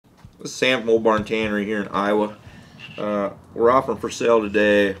Sam from Old Barn Tannery here in Iowa. We're offering for sale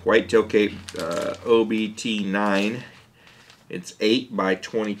today Whitetail Cape OBT 9. It's 8 by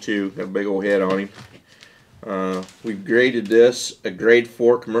 22. Got a big old head on him. We've graded this a grade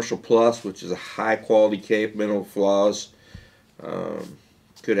 4 commercial plus, which is a high quality cape, minimal flaws.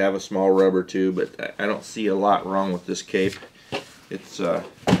 Could have a small rubber too, but I don't see a lot wrong with this cape. He's a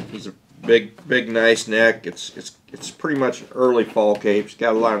big nice neck. It's pretty much an early fall cape. It's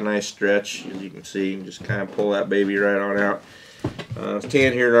got a lot of nice stretch, as you can see. You can just kind of pull that baby right on out. It's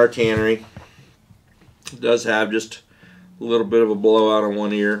tanned here in our tannery. It does have just a little bit of a blowout on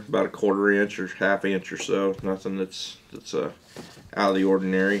one ear, about a 1/4 inch or 1/2 inch or so. Nothing that's out of the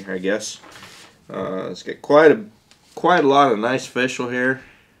ordinary, I guess. It's got quite a lot of nice facial hair.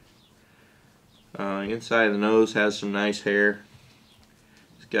 Inside of the nose has some nice hair.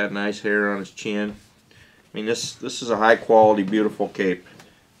 He's got nice hair on his chin. I mean, this is a high quality, beautiful cape.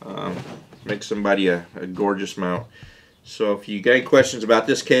 Makes somebody a gorgeous mount. So if you got any questions about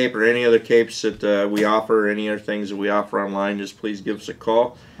this cape or any other capes that we offer, or any other things that we offer online, just please give us a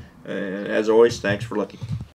call. And as always, thanks for looking.